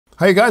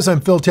Hi guys, I'm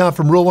Phil Town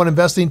from Rule 1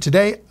 Investing.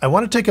 Today, I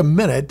want to take a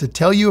minute to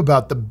tell you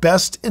about the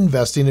best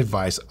investing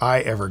advice I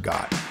ever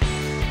got.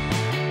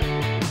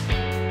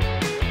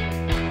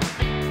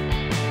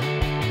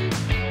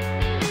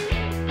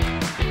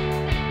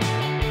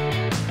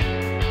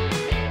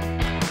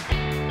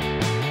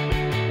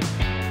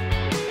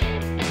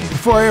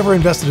 Before I ever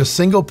invested a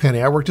single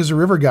penny, I worked as a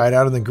river guide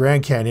out in the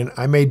Grand Canyon.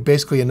 I made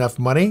basically enough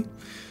money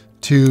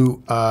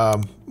to,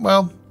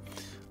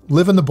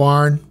 live in the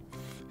barn,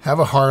 have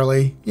a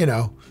Harley,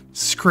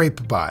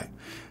 scrape by.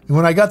 And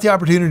when I got the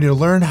opportunity to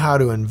learn how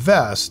to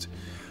invest,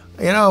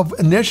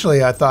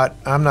 initially I thought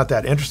I'm not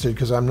that interested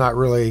because I'm not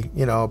really,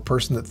 a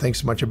person that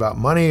thinks much about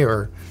money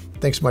or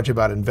thinks much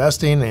about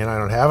investing, and I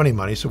don't have any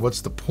money, so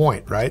what's the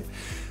point, right?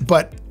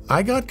 But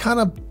I got kind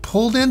of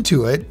pulled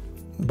into it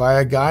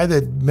by a guy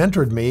that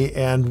mentored me,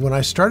 and when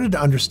I started to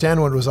understand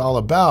what it was all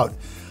about,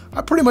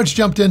 I pretty much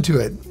jumped into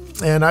it,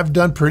 and I've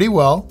done pretty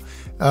well.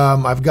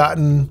 I've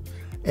gotten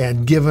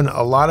and given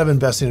a lot of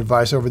investing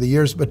advice over the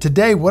years, but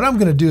today what I'm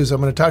gonna do is I'm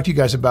gonna talk to you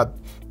guys about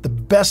the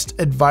best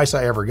advice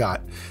I ever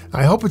got.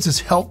 I hope it's as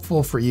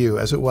helpful for you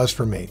as it was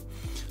for me.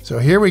 So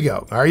here we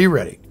go. Are you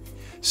ready?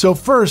 So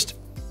first,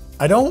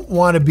 I don't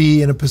wanna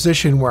be in a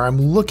position where I'm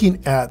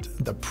looking at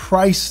the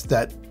price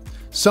that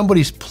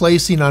somebody's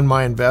placing on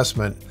my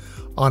investment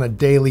on a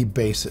daily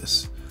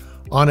basis.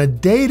 On a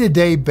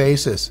day-to-day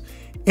basis,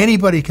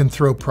 anybody can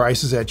throw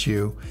prices at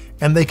you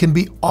and they can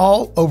be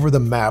all over the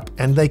map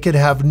and they could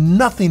have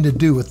nothing to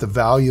do with the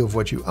value of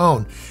what you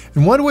own.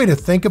 And one way to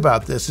think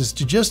about this is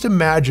to just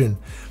imagine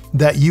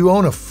that you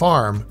own a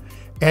farm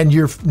and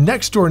your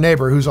next door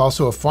neighbor, who's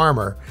also a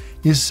farmer,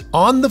 is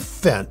on the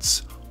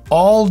fence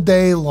all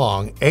day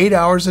long, 8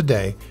 hours a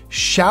day,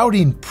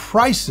 shouting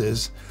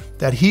prices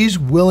that he's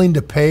willing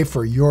to pay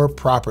for your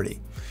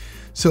property.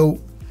 So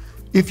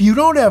if you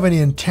don't have any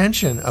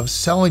intention of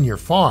selling your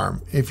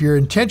farm, if your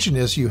intention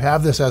is you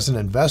have this as an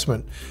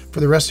investment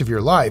for the rest of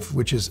your life,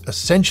 which is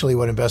essentially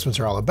what investments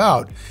are all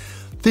about,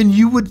 then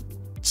you would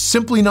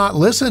simply not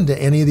listen to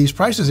any of these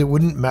prices. It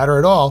wouldn't matter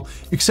at all,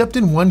 except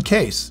in one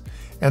case.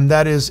 And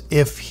that is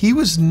if he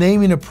was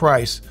naming a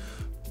price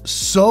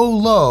so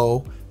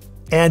low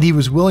and he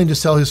was willing to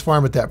sell his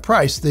farm at that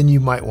price, then you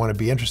might want to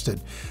be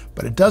interested.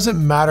 But it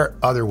doesn't matter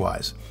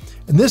otherwise.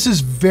 And this is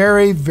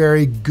very,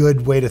 very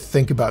good way to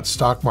think about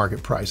stock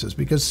market prices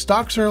because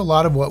stocks are a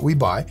lot of what we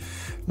buy.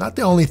 Not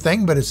the only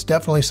thing, but it's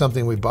definitely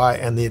something we buy.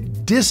 And the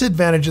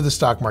disadvantage of the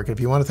stock market, if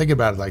you want to think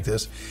about it like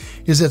this,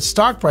 is that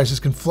stock prices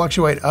can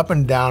fluctuate up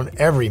and down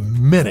every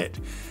minute,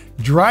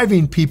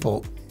 driving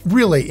people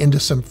really into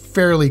some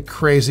fairly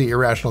crazy,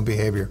 irrational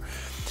behavior.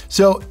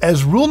 So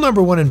as rule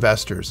number one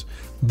investors,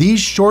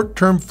 these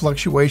short-term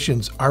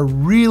fluctuations are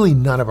really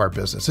none of our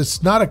business.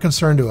 It's not a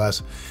concern to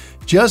us.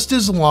 Just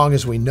as long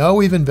as we know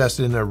we've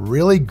invested in a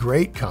really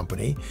great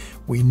company,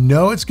 we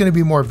know it's going to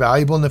be more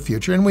valuable in the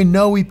future, and we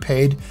know we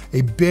paid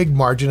a big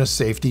margin of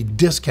safety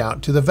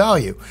discount to the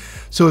value.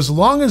 So as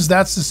long as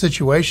that's the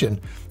situation,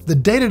 the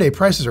day-to-day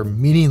prices are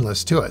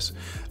meaningless to us.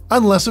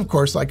 Unless, of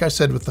course, like I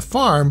said with the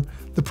farm,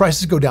 the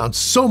prices go down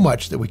so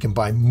much that we can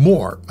buy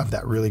more of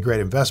that really great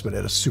investment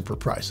at a super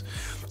price.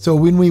 So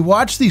when we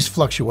watch these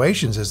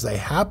fluctuations as they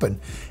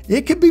happen,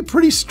 it can be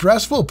pretty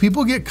stressful.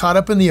 People get caught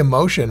up in the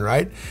emotion,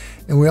 right?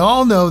 And we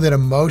all know that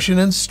emotion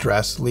and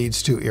stress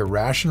leads to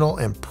irrational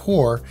and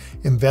poor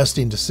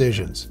investing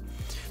decisions.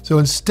 So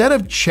instead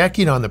of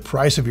checking on the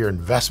price of your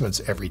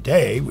investments every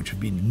day, which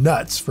would be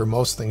nuts for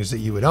most things that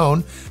you would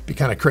own, be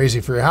kind of crazy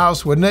for your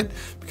house, wouldn't it?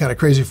 Be kind of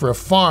crazy for a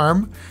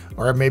farm,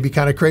 or maybe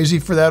kind of crazy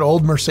for that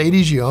old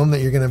Mercedes you own that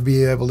you're going to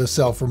be able to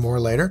sell for more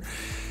later.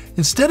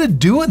 Instead of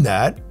doing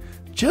that,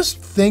 just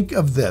think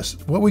of this,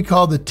 what we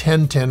call the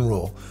 10-10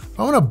 rule. If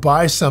I want to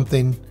buy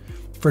something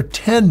for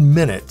 10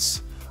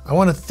 minutes, I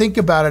want to think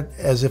about it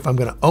as if I'm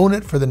going to own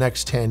it for the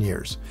next 10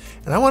 years.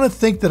 And I want to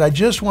think that I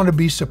just want to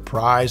be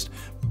surprised,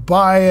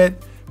 buy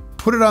it,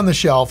 put it on the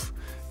shelf.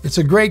 It's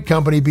a great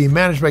company being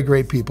managed by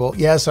great people.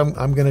 Yes, I'm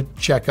going to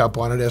check up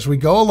on it as we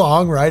go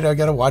along, right? I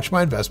got to watch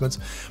my investments.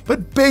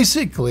 But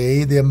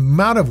basically, the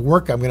amount of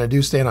work I'm going to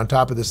do staying on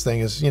top of this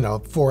thing is,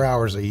 4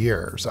 hours a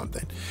year or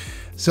something.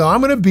 So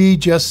I'm going to be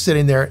just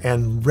sitting there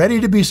and ready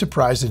to be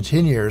surprised in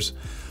 10 years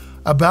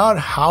about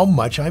how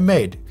much I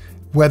made.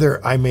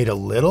 Whether I made a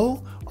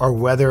little or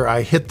whether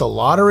I hit the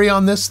lottery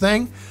on this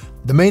thing,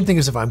 the main thing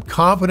is if I'm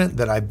confident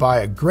that I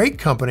buy a great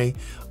company,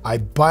 I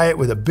buy it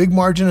with a big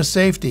margin of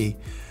safety,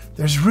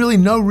 there's really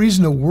no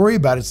reason to worry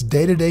about its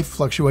day-to-day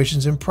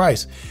fluctuations in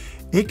price.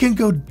 It can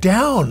go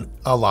down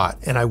a lot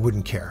and I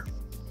wouldn't care.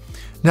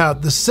 Now,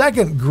 the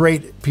second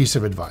great piece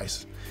of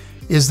advice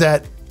is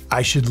that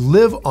I should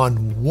live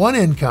on one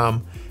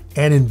income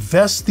and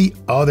invest the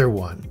other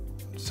one.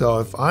 So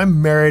if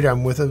I'm married,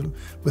 I'm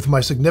with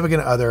my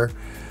significant other,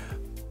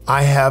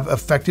 I have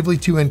effectively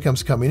two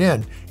incomes coming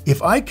in.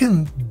 If I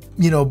can,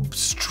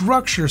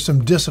 structure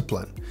some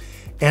discipline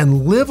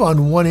and live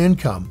on one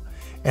income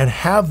and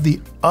have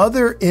the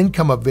other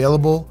income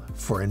available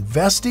for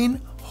investing,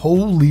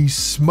 holy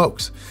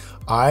smokes,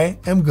 I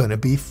am going to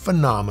be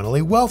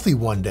phenomenally wealthy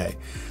one day.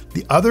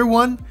 The other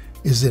one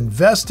is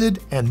invested,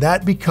 and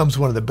that becomes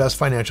one of the best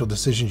financial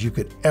decisions you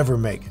could ever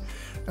make.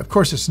 Of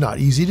course, it's not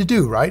easy to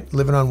do, right?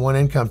 Living on one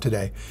income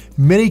today.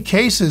 In many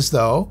cases,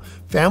 though,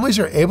 families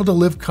are able to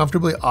live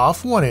comfortably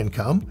off one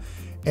income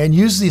and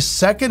use the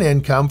second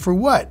income for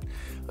what?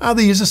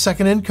 They use the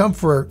second income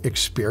for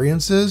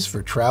experiences,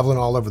 for traveling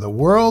all over the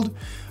world,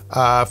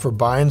 for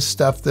buying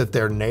stuff that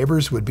their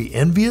neighbors would be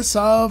envious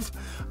of,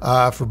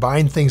 for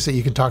buying things that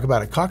you can talk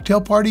about at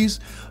cocktail parties.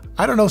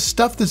 I don't know,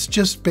 stuff that's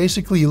just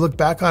basically you look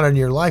back on it in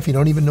your life, you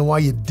don't even know why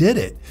you did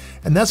it.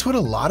 And that's what a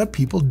lot of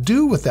people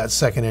do with that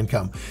second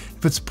income.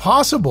 If it's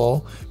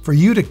possible for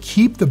you to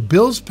keep the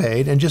bills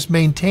paid and just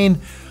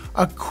maintain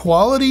a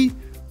quality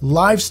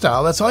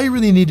lifestyle, that's all you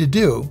really need to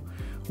do,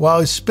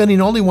 while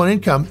spending only one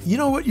income, you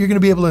know what? You're going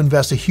to be able to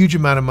invest a huge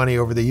amount of money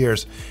over the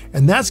years.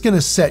 And that's going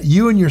to set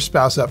you and your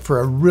spouse up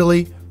for a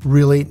really,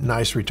 really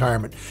nice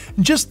retirement.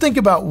 And just think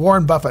about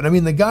Warren Buffett. I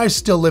mean, the guy's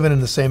still living in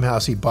the same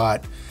house he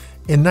bought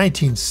in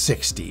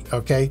 1960,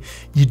 okay?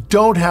 You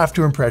don't have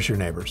to impress your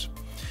neighbors.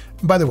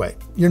 And by the way,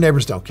 your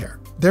neighbors don't care.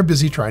 They're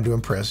busy trying to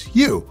impress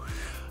you.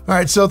 All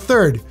right, so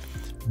third,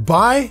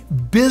 buy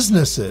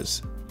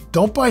businesses.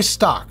 Don't buy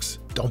stocks.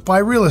 Don't buy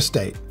real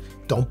estate.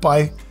 Don't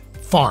buy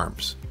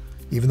farms,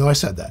 even though I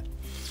said that.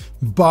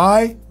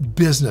 Buy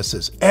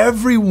businesses.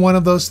 Every one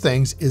of those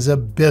things is a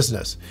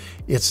business.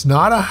 It's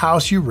not a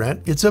house you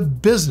rent, it's a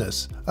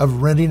business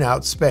of renting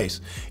out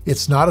space.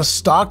 It's not a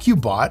stock you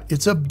bought,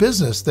 it's a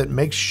business that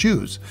makes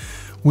shoes.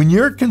 When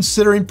you're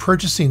considering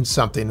purchasing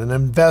something, an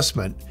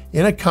investment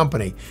in a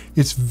company,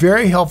 it's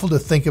very helpful to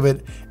think of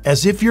it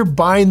as if you're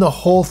buying the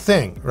whole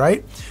thing,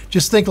 right?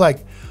 Just think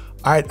like,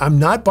 all right, I'm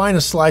not buying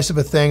a slice of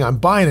a thing, I'm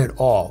buying it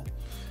all.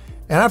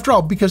 And after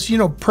all, because, you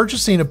know,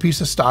 purchasing a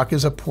piece of stock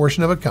is a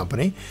portion of a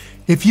company.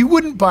 If you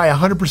wouldn't buy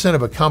 100%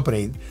 of a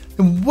company,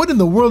 then what in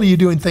the world are you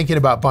doing thinking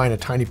about buying a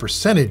tiny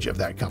percentage of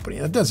that company?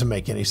 That doesn't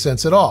make any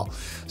sense at all.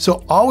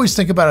 So always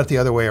think about it the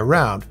other way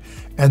around.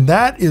 And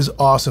that is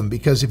awesome,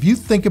 because if you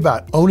think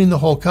about owning the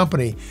whole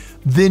company,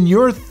 then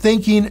you're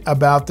thinking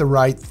about the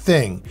right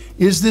thing.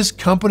 Is this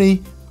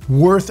company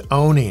worth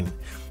owning?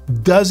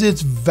 Does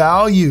its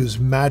values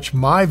match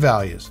my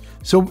values?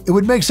 So it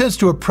would make sense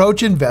to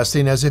approach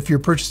investing as if you're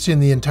purchasing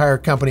the entire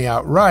company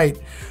outright,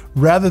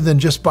 rather than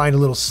just buying a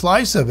little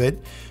slice of it,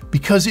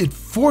 because it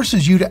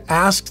forces you to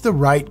ask the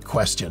right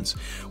questions.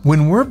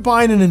 When we're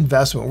buying an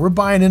investment, we're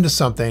buying into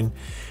something,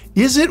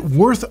 is it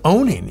worth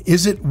owning?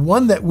 Is it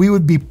one that we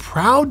would be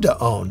proud to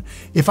own?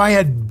 If I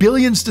had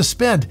billions to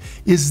spend,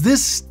 is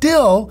this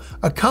still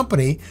a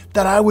company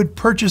that I would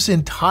purchase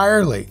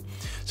entirely?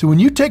 So when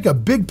you take a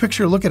big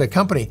picture look at a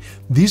company,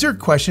 these are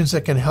questions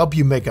that can help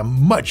you make a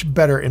much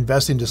better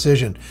investing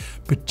decision,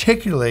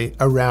 particularly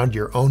around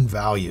your own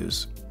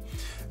values.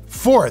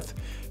 Fourth,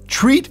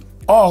 treat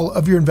all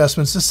of your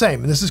investments the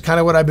same. And this is kind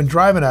of what I've been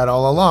driving at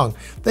all along.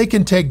 They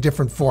can take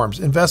different forms.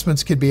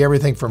 Investments could be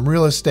everything from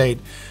real estate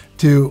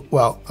to,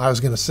 well, I was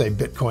going to say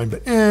Bitcoin,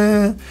 but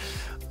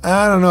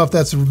I don't know if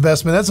that's an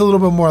investment. That's a little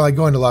bit more like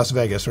going to Las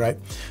Vegas, right?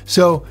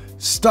 So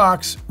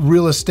stocks,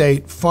 real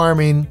estate,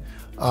 farming,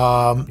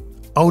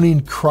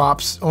 owning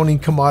crops, owning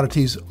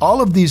commodities,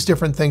 all of these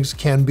different things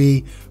can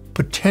be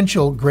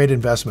potential great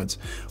investments.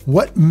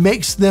 What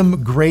makes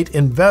them great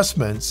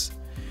investments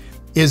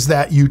is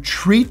that you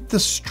treat the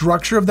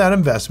structure of that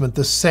investment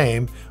the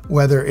same,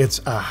 whether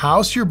it's a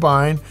house you're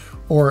buying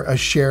or a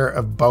share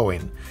of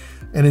Boeing.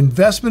 An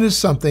investment is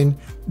something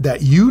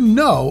that you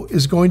know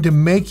is going to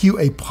make you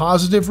a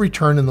positive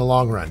return in the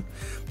long run.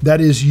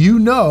 That is, you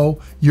know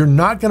you're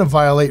not going to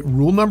violate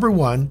rule number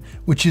one,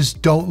 which is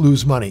don't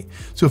lose money.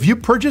 So if you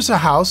purchase a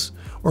house,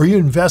 or you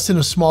invest in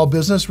a small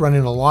business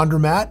running a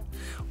laundromat,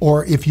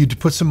 or if you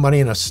put some money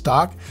in a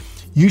stock,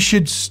 you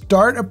should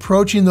start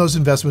approaching those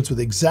investments with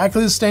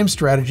exactly the same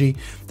strategy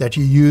that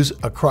you use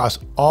across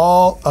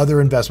all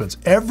other investments.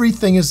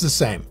 Everything is the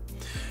same.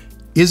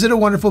 Is it a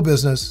wonderful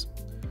business?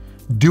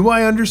 Do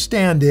I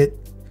understand it?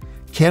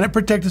 Can it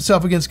protect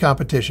itself against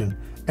competition?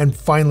 And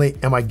finally,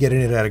 am I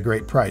getting it at a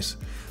great price?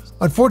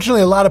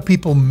 Unfortunately, a lot of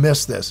people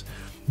miss this.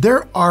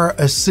 There are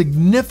a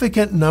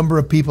significant number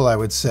of people, I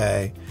would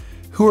say,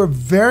 who are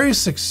very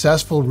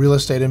successful real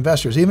estate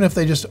investors, even if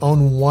they just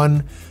own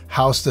one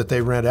house that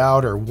they rent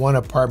out or one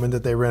apartment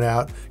that they rent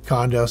out,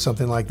 condo,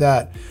 something like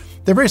that.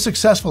 They're very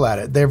successful at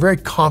it. They're very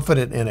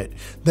confident in it.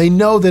 They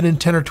know that in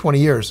 10 or 20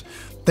 years,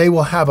 they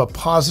will have a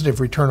positive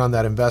return on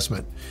that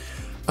investment.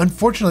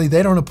 Unfortunately,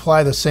 they don't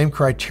apply the same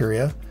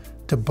criteria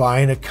to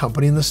buying a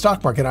company in the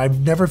stock market.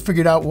 I've never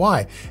figured out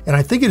why. And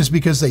I think it is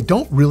because they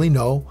don't really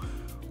know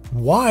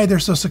why they're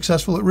so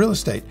successful at real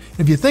estate.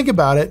 If you think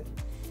about it,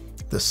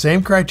 the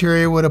same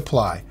criteria would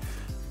apply.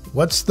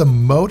 What's the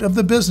moat of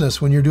the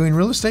business when you're doing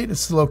real estate?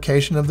 It's the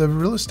location of the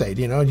real estate.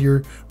 You know,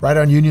 you're right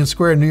on Union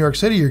Square in New York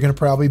City, you're going to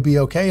probably be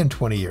okay in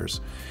 20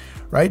 years,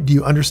 right? Do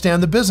you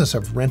understand the business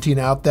of renting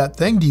out that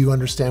thing? Do you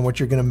understand what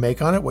you're going to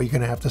make on it, what you're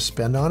going to have to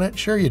spend on it?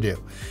 Sure you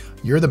do.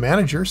 You're the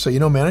manager, so you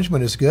know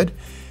management is good.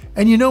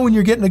 And you know when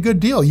you're getting a good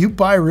deal. You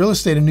buy real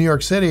estate in New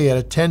York City at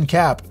a 10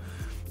 cap,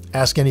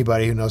 ask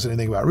anybody who knows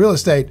anything about real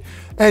estate,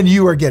 and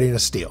you are getting a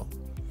steal.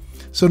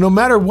 So no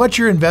matter what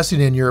you're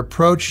investing in, your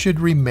approach should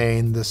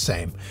remain the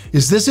same.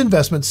 Is this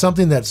investment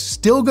something that's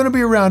still going to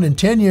be around in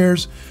 10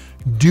 years,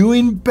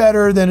 doing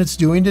better than it's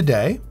doing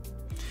today?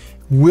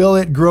 Will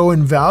it grow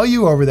in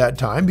value over that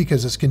time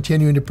because it's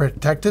continuing to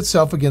protect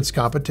itself against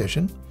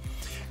competition?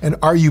 And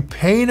are you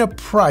paying a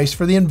price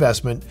for the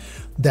investment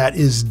that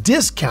is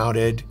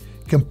discounted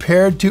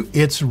compared to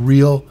its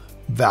real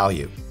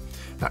value?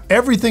 Now,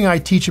 everything I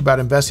teach about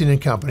investing in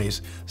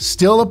companies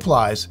still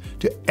applies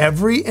to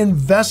every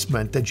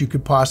investment that you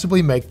could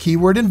possibly make.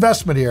 Keyword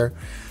investment here,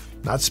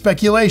 not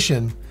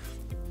speculation.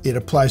 It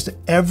applies to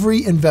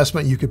every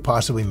investment you could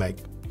possibly make.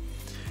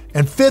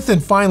 And fifth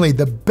and finally,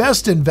 the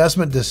best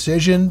investment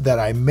decision that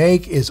I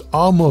make is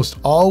almost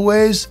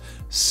always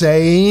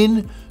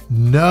saying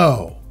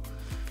no.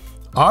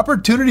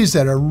 Opportunities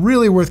that are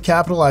really worth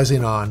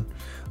capitalizing on,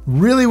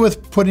 really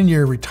worth putting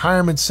your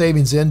retirement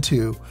savings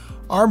into,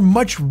 are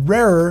much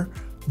rarer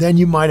than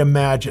you might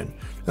imagine.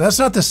 And that's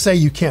not to say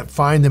you can't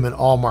find them in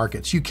all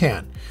markets. You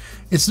can.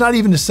 It's not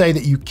even to say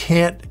that you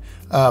can't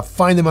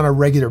find them on a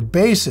regular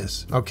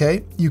basis,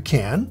 okay? You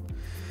can.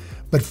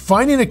 But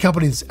finding a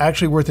company that's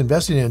actually worth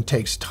investing in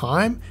takes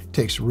time,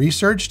 takes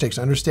research, takes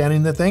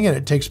understanding the thing, and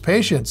it takes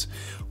patience.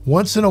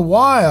 Once in a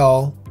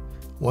while,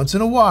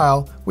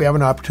 we have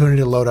an opportunity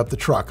to load up the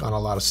truck on a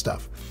lot of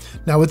stuff.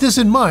 Now, with this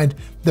in mind,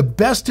 the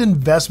best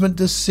investment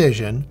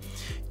decision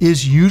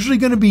is usually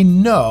going to be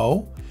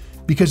no,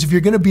 because if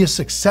you're going to be a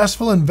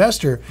successful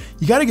investor,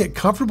 you got to get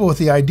comfortable with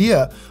the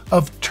idea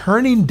of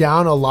turning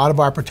down a lot of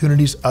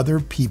opportunities other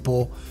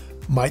people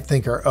might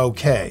think are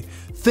okay.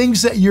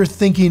 Things that you're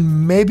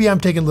thinking, maybe I'm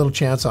taking a little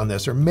chance on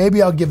this, or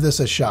maybe I'll give this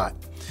a shot.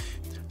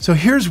 So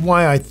here's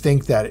why I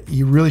think that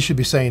you really should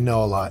be saying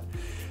no a lot.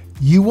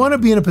 You want to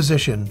be in a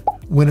position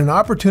when an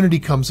opportunity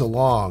comes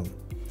along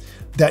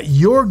that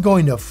you're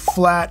going to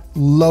flat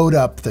load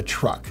up the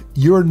truck.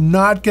 You're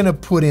not going to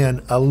put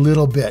in a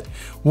little bit.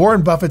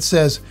 Warren Buffett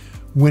says,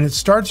 when it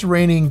starts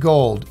raining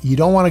gold, you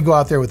don't want to go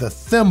out there with a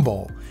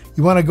thimble.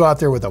 You want to go out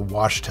there with a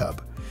wash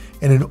tub.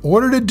 And in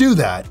order to do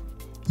that,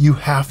 you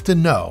have to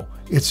know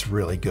it's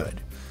really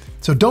good.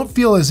 So don't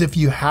feel as if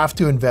you have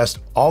to invest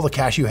all the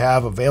cash you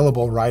have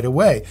available right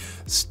away.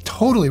 It's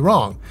totally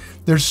wrong.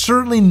 There's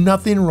certainly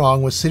nothing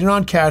wrong with sitting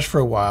on cash for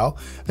a while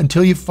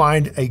until you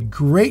find a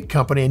great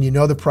company and you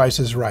know the price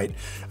is right.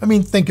 I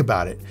mean, think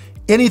about it.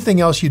 Anything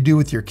else you do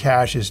with your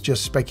cash is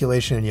just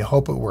speculation and you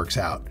hope it works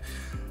out.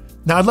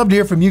 Now, I'd love to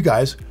hear from you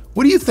guys.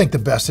 What do you think the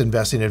best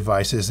investing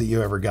advice is that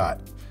you ever got?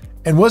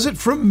 And was it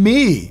from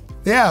me?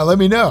 Yeah, let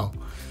me know.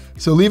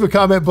 So leave a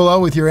comment below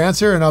with your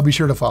answer and I'll be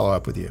sure to follow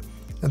up with you.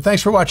 And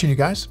thanks for watching, you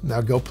guys. Now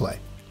go play.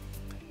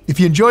 If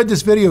you enjoyed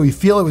this video, you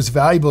feel it was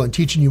valuable in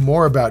teaching you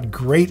more about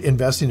great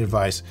investing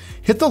advice,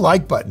 hit the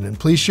like button and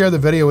please share the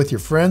video with your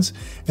friends.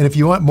 And if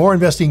you want more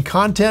investing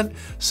content,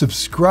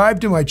 subscribe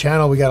to my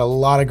channel. We got a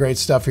lot of great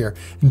stuff here.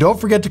 And don't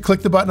forget to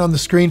click the button on the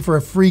screen for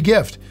a free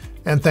gift.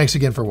 And thanks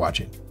again for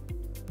watching.